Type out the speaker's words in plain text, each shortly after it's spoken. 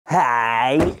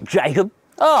Hey, Jacob.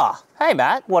 Oh, hey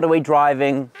Matt. What are we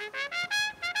driving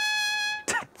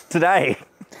today?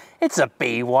 It's a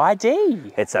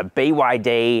BYD. It's a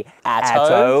BYD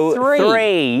Atto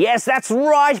 3. Yes, that's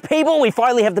right, people. We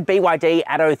finally have the BYD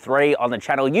Atto 3 on the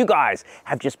channel. You guys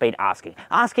have just been asking.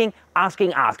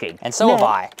 And so have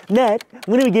I. Nat,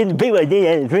 when are we getting the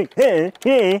BYD Atto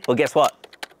 3? Well, guess what?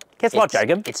 Guess what,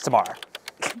 Jacob? It's tomorrow.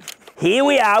 Here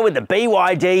we are with the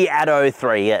BYD Atto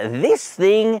 3. This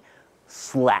thing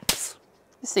slaps.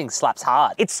 This thing slaps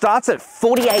hard. It starts at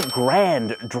 48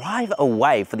 grand drive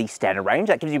away for the standard range.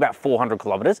 That gives you about 400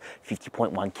 kilometers,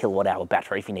 50.1 kilowatt hour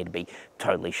battery if you need to be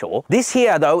totally sure. This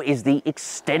here though is the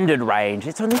extended range.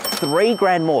 It's only 3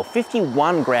 grand more,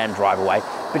 51 grand drive away,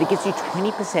 but it gives you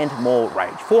 20% more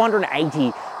range,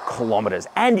 480 kilometers,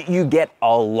 and you get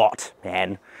a lot,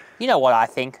 man. You know what I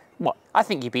think? What? I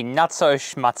think you'd be nutso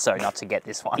schmutzo not to get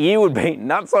this one. You would be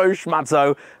nutso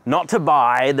schmutzo not to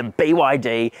buy the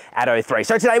BYD Atto 3.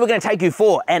 So today we're going to take you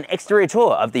for an exterior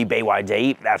tour of the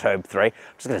BYD Atto 3. I'm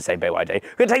just going to say BYD.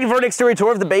 We're going to take you for an exterior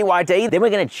tour of the BYD. Then we're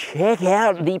going to check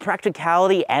out the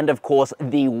practicality and, of course,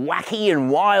 the wacky and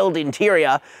wild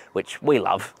interior, which we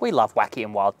love. We love wacky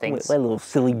and wild things. We're little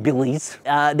silly billies.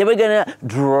 Then we're going to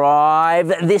drive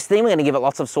this thing. We're going to give it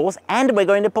lots of sauce, and we're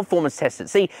going to performance test it.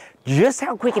 See just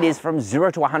how quick it is from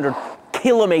 0 to 100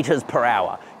 kilometers per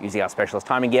hour using our specialist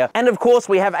timing gear. And of course,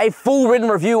 we have a full written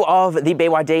review of the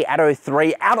BYD Atto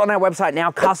 3 out on our website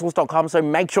now, CarSauce.com. So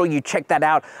make sure you check that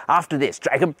out after this.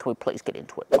 Jacob, can we please get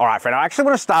into it? All right, friend, I actually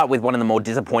want to start with one of the more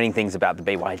disappointing things about the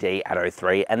BYD Atto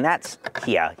 3, and that's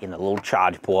here in the little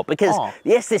charge port. Because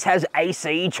yes, this has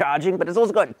AC charging, but it's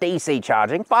also got DC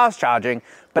charging, fast charging.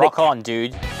 But rock on,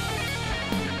 dude.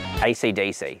 AC,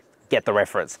 DC. Get the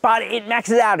reference. But it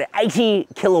maxes out at 80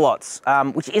 kilowatts,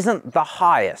 which isn't the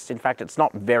highest. In fact, it's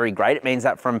not very great. It means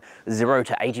that from 0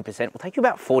 to 80% will take you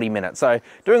about 40 minutes. So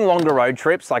doing longer road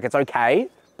trips, like, it's okay,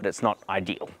 but it's not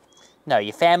ideal. No,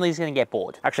 your family's gonna get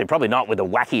bored. Actually, probably not with a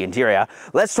wacky interior.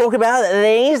 Let's talk about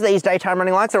these daytime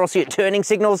running lights. They're also your turning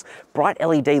signals, bright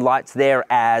LED lights there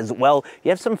as well. You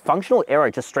have some functional aero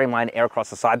to streamline air across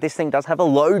the side. This thing does have a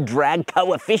low drag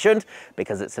coefficient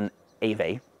because it's an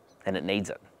EV and it needs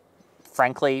it.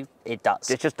 Frankly, it does.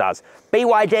 It just does.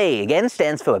 BYD, again,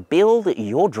 stands for Build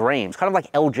Your Dreams. Kind of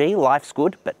like LG, life's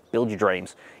good, but build your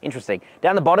dreams. Interesting.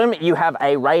 Down the bottom, you have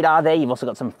a radar there. You've also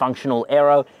got some functional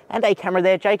aero and a camera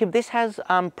there. Jacob, this has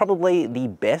probably the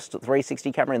best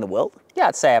 360 camera in the world. Yeah,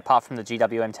 I'd say apart from the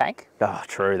GWM tank. Oh,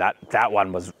 true. That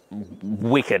one was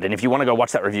wicked. And if you want to go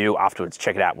watch that review afterwards,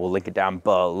 check it out. We'll link it down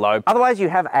below. Otherwise, you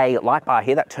have a light bar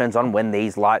here that turns on when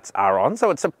these lights are on. So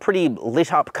it's a pretty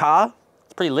lit up car.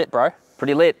 It's pretty lit, bro.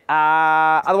 Pretty lit.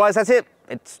 Otherwise, that's it.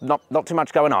 It's not too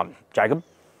much going on. Jacob?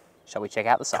 Shall we check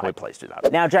out the side? Can we please do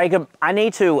that? Now, Jacob, I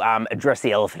need to address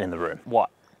the elephant in the room.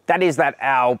 What? That is that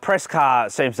our press car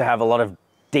seems to have a lot of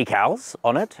decals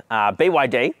on it.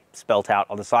 BYD spelt out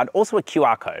on the side. Also a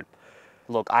QR code.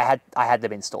 Look, I had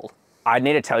them installed. I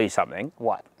need to tell you something.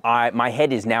 What? My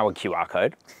head is now a QR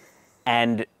code.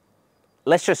 And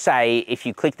let's just say if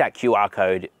you click that QR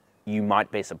code, you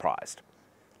might be surprised.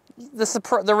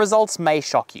 The results may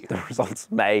shock you. The results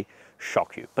may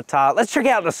shock you. But let's check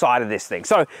out the side of this thing.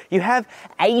 So you have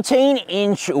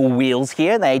 18-inch wheels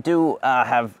here. They do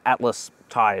have Atlas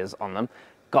tires on them.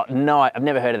 I've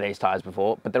never heard of these tires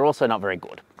before, but they're also not very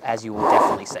good. As you will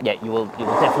definitely see. Yeah, you will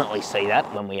definitely see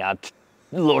that when we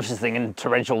launch this thing in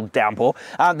torrential downpour.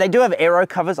 They do have aero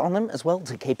covers on them as well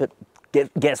to keep it,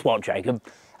 guess what, Jacob?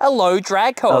 A low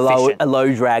drag coefficient. A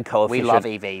low drag coefficient. We love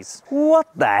EVs. What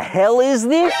the hell is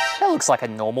this? That looks like a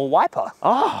normal wiper.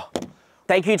 Oh.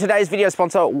 Thank you, today's video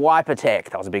sponsor, WIPERTECH.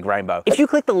 That was a big rainbow. If you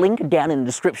click the link down in the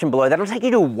description below, that'll take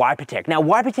you to WIPERTECH. Now,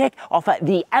 WIPERTECH offer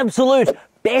the absolute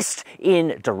best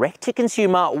in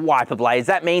direct-to-consumer wiper blades.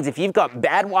 That means if you've got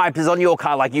bad wipers on your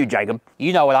car like you, Jacob.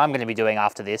 You know what I'm going to be doing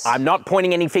after this. I'm not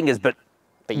pointing any fingers, but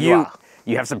you are.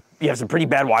 You have some pretty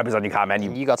bad wipers on your car,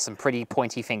 man. You got some pretty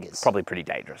pointy fingers. Probably pretty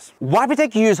dangerous.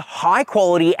 WIPERTECH use high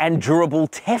quality and durable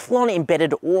Teflon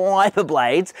embedded wiper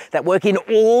blades that work in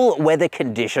all weather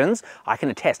conditions. I can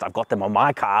attest, I've got them on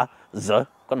my car. Got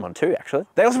them on too, actually.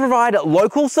 They also provide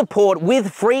local support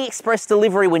with free express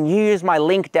delivery when you use my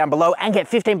link down below and get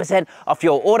 15% off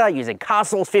your order using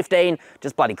CarSauce 15.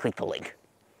 Just bloody click the link.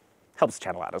 Helps the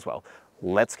channel out as well.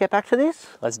 Let's get back to this.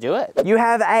 Let's do it. You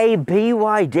have a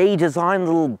BYD design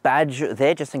little badge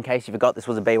there, just in case you forgot this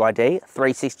was a BYD.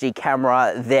 360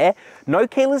 camera there. No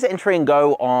keyless entry and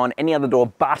go on any other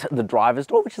door but the driver's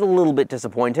door, which is a little bit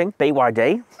disappointing.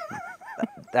 BYD,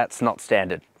 that's not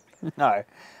standard. No,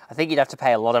 I think you'd have to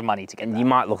pay a lot of money to get that. You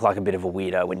might look like a bit of a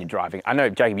weirdo when you're driving. I know,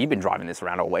 Jacob, you've been driving this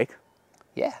around all week.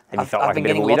 Yeah. Have you felt like been a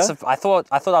bit of a getting lots weirdo? of. I thought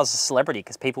I was a celebrity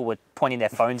because people were pointing their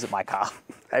phones at my car.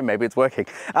 Hey, maybe it's working.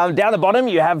 Down the bottom,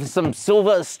 you have some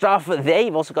silver stuff there.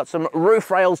 You've also got some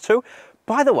roof rails too.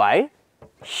 By the way,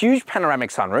 huge panoramic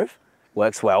sunroof,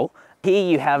 works well. Here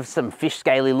you have some fish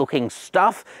scaly looking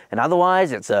stuff, and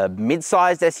otherwise it's a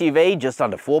mid-sized SUV just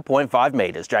under 4.5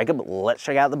 meters. Jacob, let's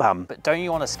check out the bum. But don't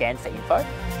you want to scan for info?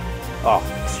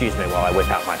 Oh, excuse me while I whip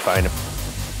out my phone.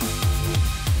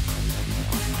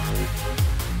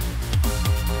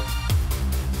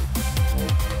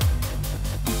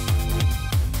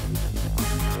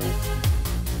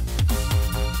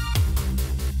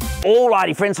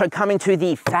 Alrighty friends, so coming to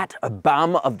the fat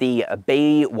bum of the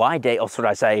BYD, or should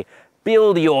I say,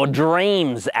 Build Your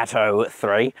Dreams Atto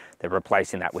 3. They're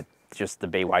replacing that with just the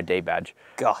BYD badge.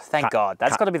 God, thank God.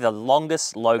 That's got to be the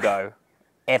longest logo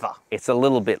ever. It's a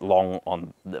little bit long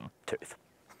on the tooth.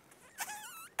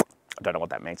 I don't know what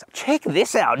that means. Check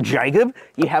this out, Jacob.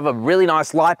 You have a really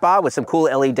nice light bar with some cool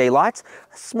LED lights.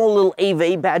 A small little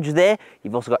EV badge there.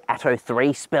 You've also got Atto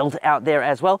 3 spelled out there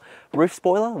as well. Roof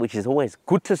spoiler, which is always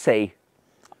good to see.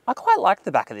 I quite like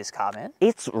the back of this car, man.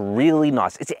 It's really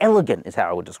nice. It's elegant is how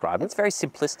I would describe it. It's very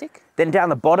simplistic. Then down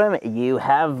the bottom, you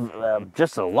have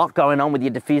just a lot going on with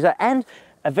your diffuser and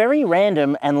a very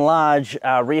random and large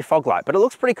rear fog light, but it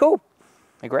looks pretty cool.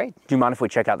 Agreed. Do you mind if we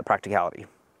check out the practicality?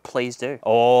 Please do.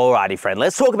 Alrighty, friend.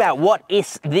 Let's talk about what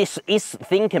this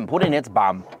thing can put in its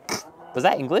bum. Was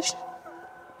that English?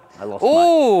 I lost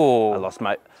Ooh.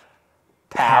 my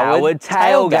powered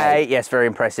tailgate. Yes, very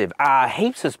impressive.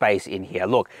 Heaps of space in here.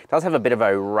 Look, it does have a bit of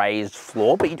a raised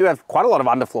floor, but you do have quite a lot of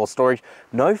underfloor storage.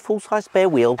 No full-size spare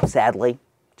wheel, sadly.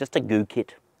 Just a goo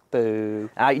kit. Boo.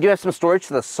 You do have some storage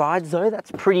to the sides though. That's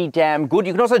pretty damn good.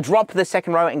 You can also drop the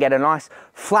second row and get a nice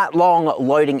flat, long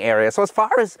loading area. So as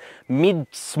far as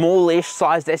mid-smallish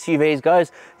sized SUVs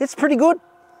goes, it's pretty good.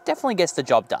 Definitely gets the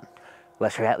job done.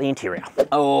 Let's check out the interior.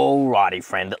 Alrighty,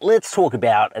 friend. Let's talk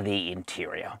about the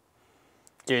interior.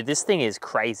 Dude, this thing is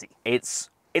crazy. It's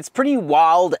pretty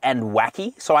wild and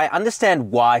wacky. So I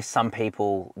understand why some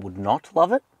people would not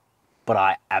love it, but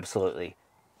I absolutely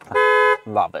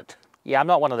love it. Yeah, I'm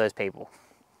not one of those people.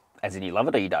 As in you love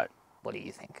it or you don't? What do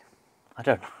you think? I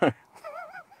don't know.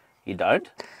 You don't?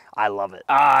 I love it.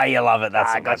 Ah, you love it.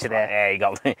 That's I got you there. Yeah, you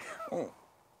got me.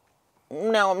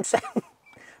 Now I'm sad.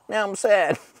 Now I'm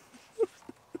sad.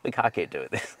 We can't keep doing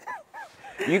this.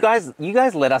 You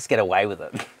guys let us get away with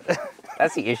it.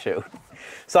 That's the issue.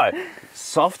 So,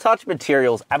 soft touch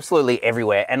materials absolutely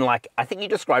everywhere. And like, I think you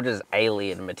described it as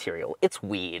alien material. It's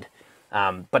weird.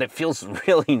 But it feels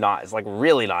really nice, like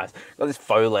really nice. Got this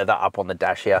faux leather up on the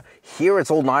dash here. Here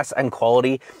it's all nice and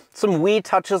quality. Some weird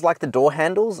touches like the door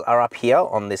handles are up here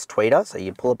on this tweeter. So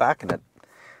you pull it back and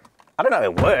I don't know,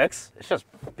 it works. It's just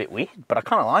a bit weird, but I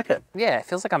kind of like it. Yeah, it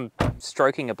feels like I'm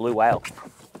stroking a blue whale.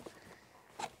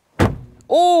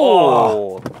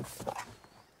 Oh!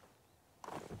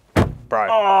 Bro.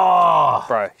 Oh!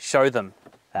 Bro, show them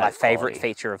my That's favorite quality.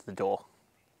 feature of the door.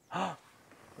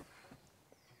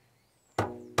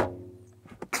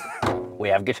 We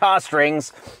have guitar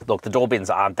strings. Look, the door bins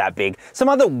aren't that big. Some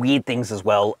other weird things as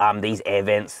well. These air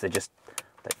vents, they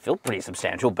feel pretty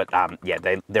substantial, but yeah,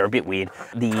 they're a bit weird.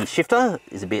 The shifter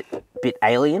is a bit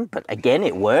alien, but again,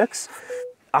 it works.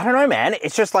 I don't know, man.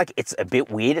 It's just like, it's a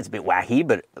bit weird, it's a bit wacky,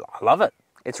 but I love it.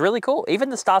 It's really cool. Even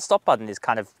the start-stop button is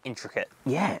kind of intricate.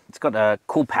 Yeah, it's got a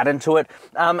cool pattern to it.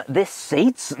 Their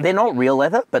seats, they're not real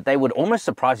leather, but they would almost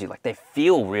surprise you. Like, they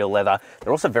feel real leather.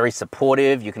 They're also very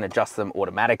supportive. You can adjust them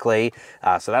automatically.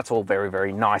 So that's all very,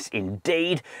 very nice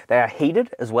indeed. They are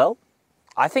heated as well.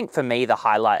 I think for me, the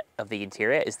highlight of the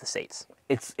interior is the seats.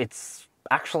 It's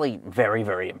actually very,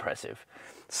 very impressive.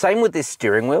 Same with this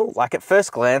steering wheel. Like at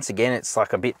first glance, again, it's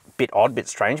like a bit odd, bit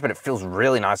strange, but it feels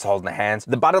really nice to hold in the hands.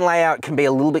 The button layout can be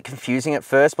a little bit confusing at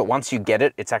first, but once you get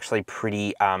it, it's actually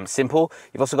pretty simple.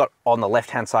 You've also got on the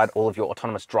left-hand side all of your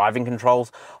autonomous driving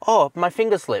controls. Oh, my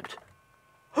finger slipped.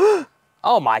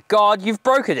 Oh my God, you've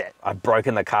broken it. I've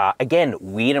broken the car. Again,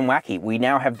 weird and wacky. We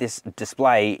now have this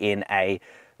display in a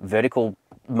vertical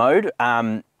mode.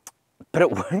 But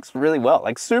it works really well,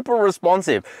 like super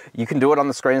responsive. You can do it on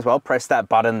the screen as well. Press that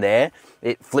button there.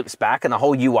 It flips back and the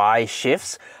whole UI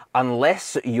shifts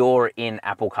unless you're in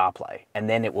Apple CarPlay, and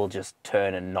then it will just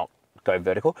turn and not go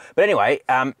vertical. But anyway,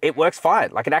 it works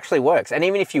fine. Like, it actually works. And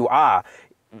even if you are,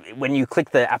 when you click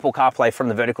the Apple CarPlay from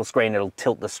the vertical screen, it'll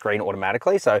tilt the screen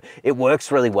automatically. So it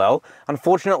works really well.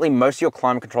 Unfortunately, most of your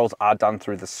climate controls are done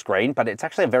through the screen, but it's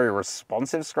actually a very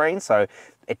responsive screen. So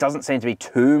it doesn't seem to be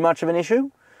too much of an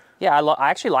issue. Yeah, I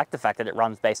actually like the fact that it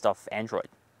runs based off Android.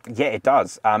 Yeah, it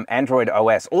does. Android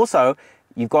OS. Also,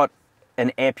 you've got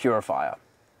an air purifier.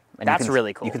 And That's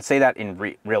really cool. You can see that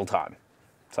in real time.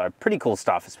 So pretty cool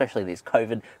stuff, especially these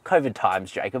COVID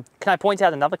times, Jacob. Can I point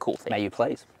out another cool thing? May you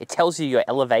please. It tells you your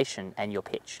elevation and your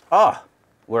pitch. Oh,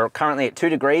 we're currently at 2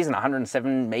 degrees and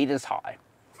 107 meters high.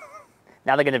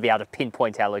 Now they're going to be able to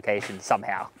pinpoint our location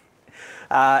somehow.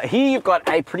 Here you've got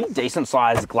a pretty decent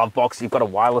sized glove box. You've got a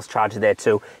wireless charger there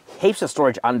too. Heaps of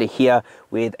storage under here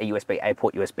with a USB-A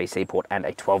port, USB-C port, and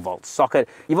a 12-volt socket.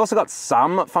 You've also got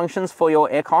some functions for your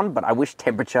aircon, but I wish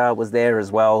temperature was there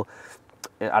as well.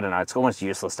 I don't know, it's almost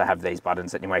useless to have these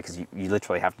buttons anyway because you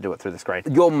literally have to do it through the screen.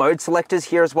 Your mode selectors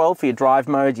here as well for your drive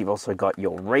modes. You've also got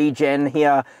your regen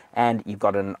here, and you've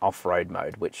got an off-road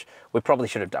mode, which we probably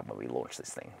should have done when we launched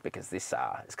this thing because this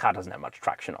car doesn't have much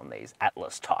traction on these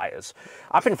Atlas tires.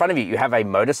 Up in front of you, you have a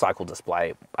motorcycle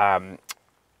display,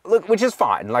 look, which is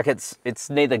fine. Like it's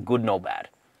neither good nor bad.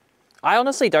 I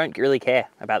honestly don't really care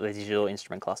about the digital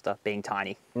instrument cluster being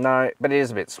tiny. No, but it is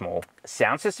a bit small.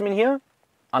 Sound system in here?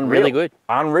 Unreal. Really good.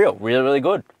 Unreal, really, really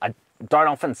good. I don't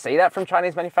often see that from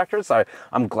Chinese manufacturers, so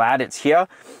I'm glad it's here.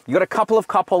 You've got a couple of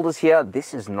cup holders here.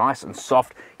 This is nice and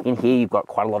soft. In here, you've got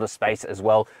quite a lot of space as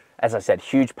well. As I said,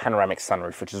 huge panoramic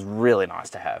sunroof, which is really nice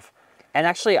to have. And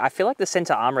actually, I feel like the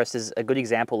center armrest is a good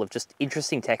example of just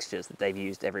interesting textures that they've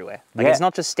used everywhere. Like, yeah. It's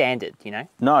not just standard, you know?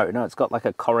 No, it's got like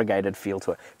a corrugated feel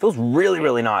to it. Feels really,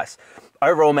 really nice.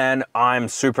 Overall, man, I'm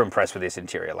super impressed with this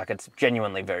interior. Like, it's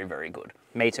genuinely very, very good.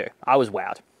 Me too. I was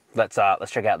wowed. Let's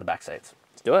check out the back seats.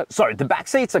 Let's do it. So the back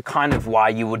seats are kind of why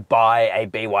you would buy a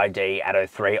BYD Atto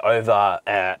 3 over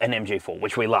an MG4,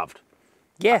 which we loved.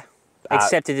 Yeah.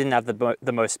 Except it didn't have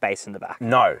the most space in the back.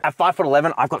 No. At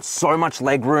 5'11", I've got so much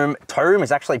leg room. Toe room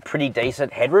is actually pretty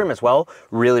decent. Headroom as well.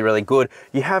 Really, really good.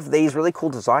 You have these really cool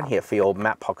design here for your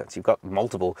map pockets. You've got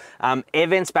multiple. Air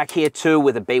vents back here too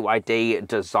with a BYD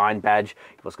design badge.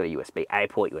 You've also got a USB-A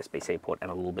port, USB-C port,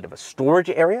 and a little bit of a storage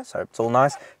area. So it's all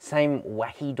nice. Same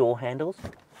wacky door handles.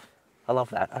 I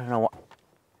love that. I don't know what...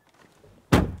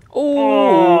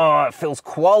 Oh, it feels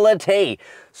quality.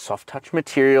 Soft touch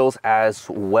materials as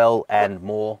well and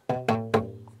more.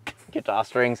 Guitar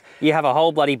strings. You have a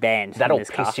whole bloody band. That'll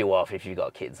piss you off if you've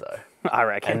got kids though. I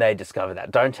reckon. And they discover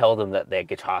that. Don't tell them that they're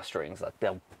guitar strings. Like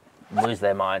they'll lose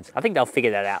their minds. I think they'll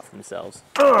figure that out for themselves.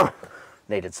 Ugh.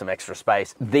 Needed some extra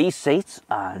space. These seats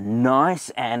are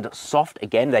nice and soft.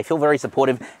 Again, they feel very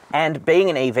supportive. And being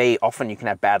an EV, often you can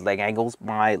have bad leg angles.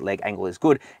 My leg angle is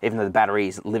good, even though the battery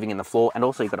is living in the floor. And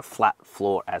also you've got a flat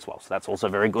floor as well. So that's also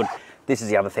very good. This is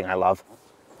the other thing I love.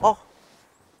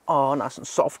 Oh, nice and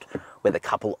soft with a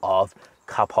couple of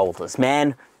cup holders.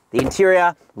 Man, the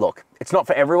interior, look, it's not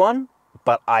for everyone,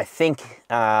 but I think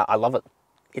I love it.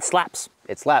 It slaps.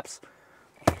 It slaps.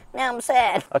 Now I'm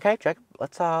sad. Okay, Jacob,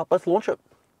 let's launch it.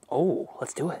 Oh,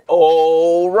 let's do it.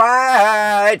 All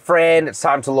right, friend, it's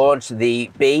time to launch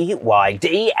the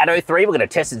BYD Atto 3. We're going to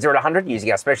test it 0 to 100 using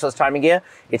our specialist timing gear.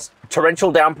 It's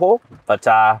torrential downpour, but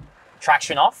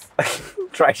traction off.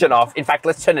 Traction off. In fact,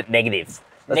 let's turn it negative.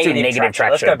 Let's do negative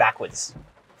traction. Let's go backwards.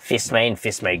 Fist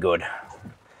me good.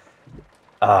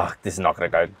 Oh, this is not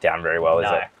going to go down very well, is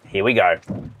it? Here we go.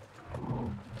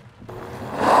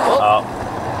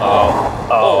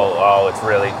 Oh, it's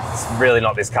really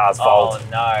not this car's fault. Oh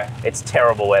no. It's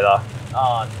terrible weather.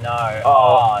 Oh no.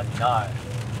 Oh no.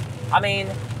 I mean,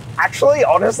 actually,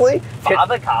 honestly, for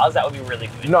other cars, that would be really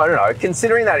good. No.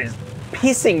 Considering that it's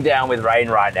pissing down with rain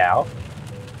right now,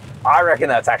 I reckon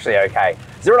that's actually okay.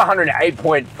 0 to 100 in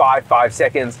 8.55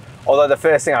 seconds. Although the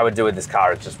first thing I would do with this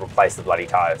car is just replace the bloody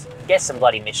tires. Get some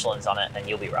bloody Michelins on it and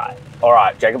you'll be right. All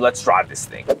right, Jacob, let's drive this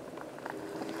thing.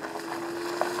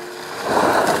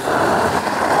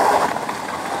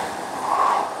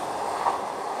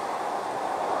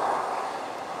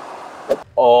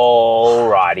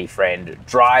 Alrighty, friend.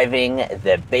 Driving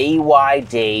the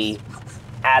BYD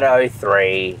Atto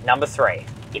 3. Number 3.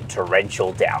 In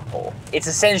torrential downpour. It's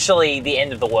essentially the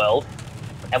end of the world,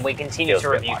 and we continue to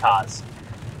review cars.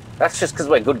 That's just because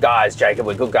we're good guys, Jacob.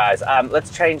 We're good guys.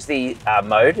 Let's change the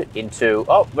mode into...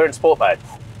 Oh, we're in sport mode.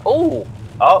 Ooh.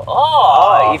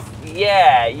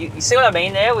 Yeah. You see what I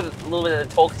mean there with a little bit of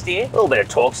the torque steer? A little bit of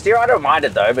torque steer. I don't mind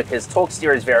it though, because torque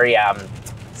steer is very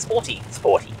sporty.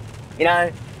 You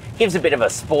know, gives a bit of a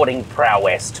sporting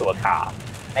prowess to a car.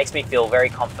 Makes me feel very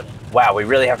confident. Wow, we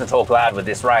really have to talk loud with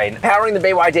this rain. Powering the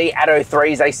BYD Atto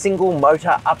 3 is a single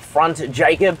motor up front.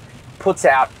 Jacob puts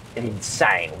out an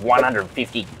insane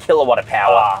 150 kilowatt of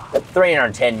power,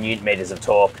 310 newton meters of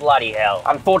torque. Bloody hell.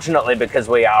 Unfortunately, because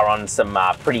we are on some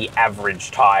pretty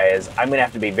average tires, I'm gonna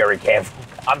have to be very careful.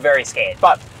 I'm very scared.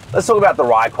 But let's talk about the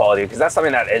ride quality, because that's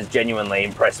something that has genuinely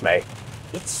impressed me.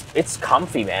 It's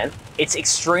comfy, man. It's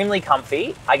extremely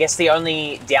comfy. I guess the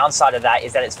only downside of that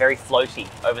is that it's very floaty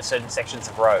over certain sections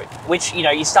of road, which, you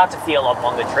know, you start to feel on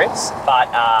longer trips. But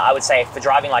I would say for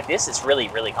driving like this, it's really,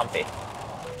 really comfy.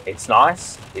 It's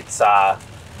nice. It's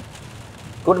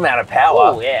good amount of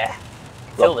power. Oh, yeah.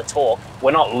 Feel the torque.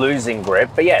 We're not losing grip,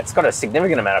 but yeah, it's got a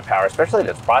significant amount of power, especially at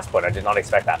its price point. I did not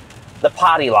expect that. The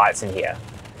party lights in here.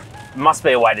 Must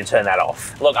be a way to turn that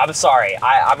off. Look, I'm sorry.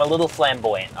 I'm a little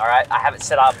flamboyant, all right? I have it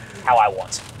set up how I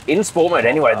want. In sport mode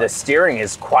anyway, the steering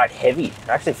is quite heavy. It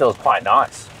actually feels quite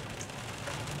nice.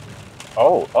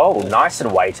 Oh, nice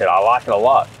and weighted. I like it a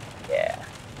lot. Yeah.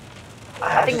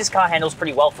 I think this car handles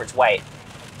pretty well for its weight.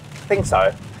 I think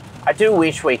so. I do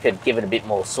wish we could give it a bit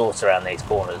more sauce around these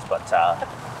corners, but it's a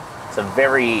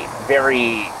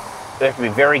we have to be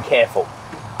very careful.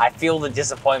 I feel the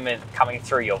disappointment coming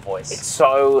through your voice. It's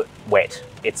so wet.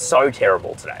 It's so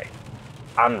terrible today.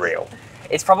 Unreal.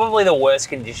 It's probably the worst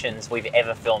conditions we've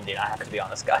ever filmed in, I have to be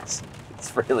honest, guys.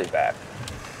 It's really bad.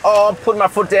 Oh, I'm putting my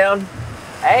foot down.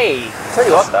 Hey. Tell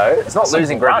you what though, it's not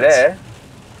losing grip grunt. there.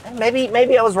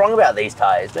 Maybe I was wrong about these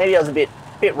tyres. Maybe I was a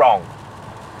bit wrong.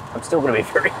 I'm still going to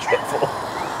be very careful.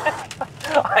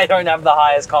 I don't have the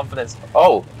highest confidence.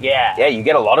 Oh. Yeah. Yeah, you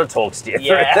get a lot of torque steer through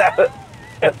that.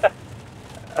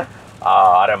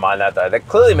 Oh, I don't mind that though. That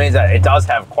clearly means that it does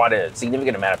have quite a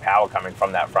significant amount of power coming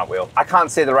from that front wheel. I can't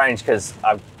see the range because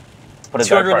I've put a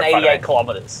 288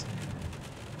 kilometers.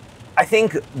 I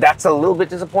think that's a little bit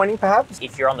disappointing, perhaps.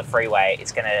 If you're on the freeway,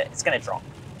 it's gonna drop.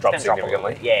 Drop It's gonna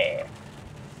significantly. Yeah.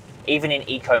 Even in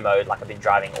eco mode, like I've been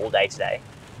driving all day today.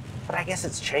 But I guess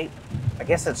it's cheap.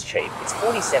 It's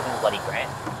 47 bloody grand.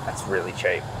 That's really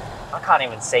cheap. I can't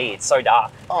even see. It's so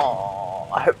dark. Oh,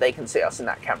 I hope they can see us in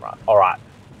that camera. All right.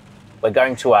 We're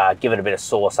going to give it a bit of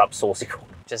sauce up saucy corner.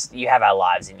 Just, you have our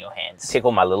lives in your hands.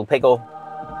 Tickle my little pickle.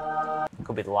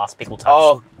 Could be the last pickle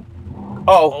touch.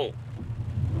 Oh.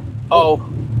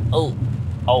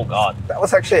 God. That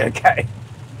was actually okay.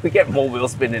 We get more wheel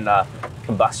spin in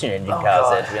combustion engine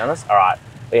cars there, to be honest. All right.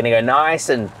 We're going to go nice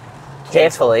and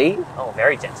carefully. Oh,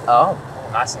 very gentle. Oh.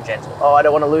 Nice and gentle. Oh, I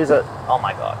don't want to lose it. Oh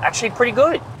my God. Actually pretty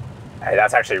good. Hey,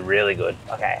 that's actually really good.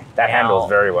 Okay. That handles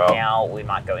very well. Now we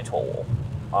might go into a wall.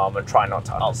 Oh, I'm going to try not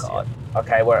to understeer. Oh God.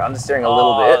 Okay, we're understeering a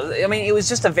little bit. I mean, it was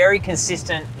just a very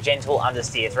consistent, gentle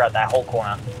understeer throughout that whole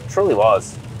corner. It truly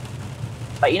was.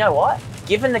 But you know what?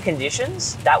 Given the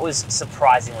conditions, that was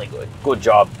surprisingly good. Good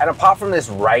job. And apart from this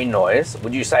rain noise,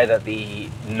 would you say that the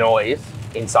noise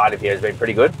inside of here has been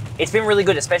pretty good? It's been really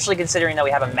good, especially considering that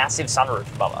we have a massive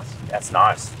sunroof above us. That's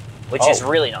nice. Which is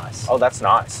really nice. Oh, that's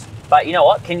nice. But you know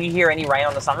what? Can you hear any rain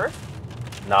on the sunroof?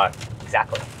 No.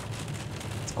 Exactly.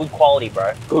 It's good quality,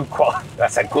 bro. Good quality.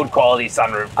 That's a good quality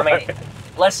sunroof. I mean,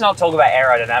 let's not talk about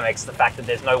aerodynamics, the fact that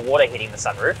there's no water hitting the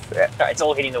sunroof. Yeah. It's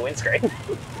all hitting the windscreen.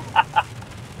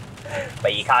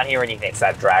 But you can't hear anything. It's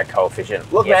that drag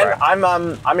coefficient. Look, Yeah,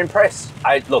 man, I'm impressed.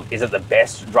 Look, is it the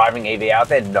best driving EV out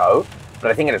there? No. But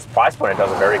I think at its price point, it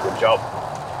does a very good job.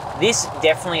 This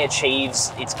definitely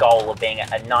achieves its goal of being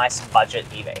a nice budget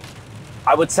EV.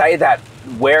 I would say that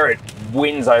where it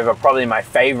wins over probably my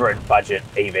favorite budget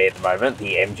EV at the moment,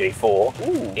 the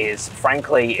MG4, is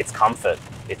frankly its comfort.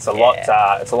 It's a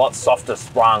lot softer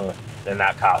sprung than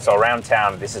that car. So around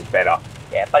town, this is better.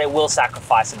 Yeah, but it will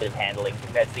sacrifice a bit of handling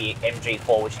compared to the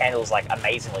MG4, which handles like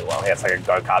amazingly well. Yeah, it's like a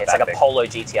go-kart. Yeah, it's like a Polo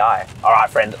GTI. All right,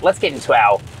 friend, let's get into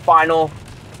our final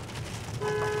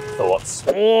thoughts.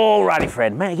 Alrighty,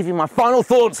 friend, may I give you my final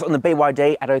thoughts on the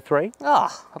BYD Atto 3?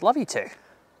 Oh, I'd love you to.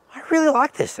 I really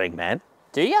like this thing, man.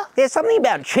 Do you? There's something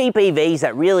about cheap EVs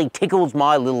that really tickles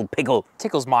my little pickle.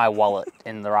 Tickles my wallet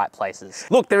in the right places.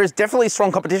 Look, there is definitely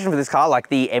strong competition for this car, like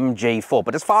the MG4.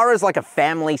 But as far as like a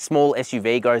family small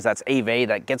SUV goes, that's EV,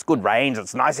 that gets good range,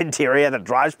 it's nice interior, that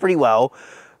drives pretty well.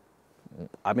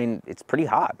 I mean, it's pretty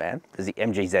hard, man. There's the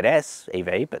MG ZS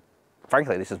EV, but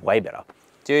frankly, this is way better.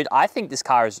 Dude, I think this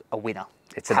car is a winner.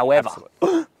 However,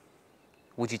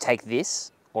 would you take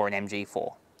this or an MG4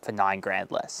 for 9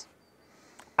 grand less?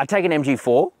 I'd take an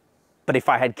MG4, but if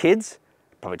I had kids,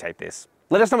 I'd probably take this.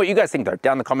 Let us know what you guys think though,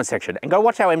 down in the comment section, and go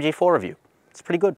watch our MG4 review. It's pretty good.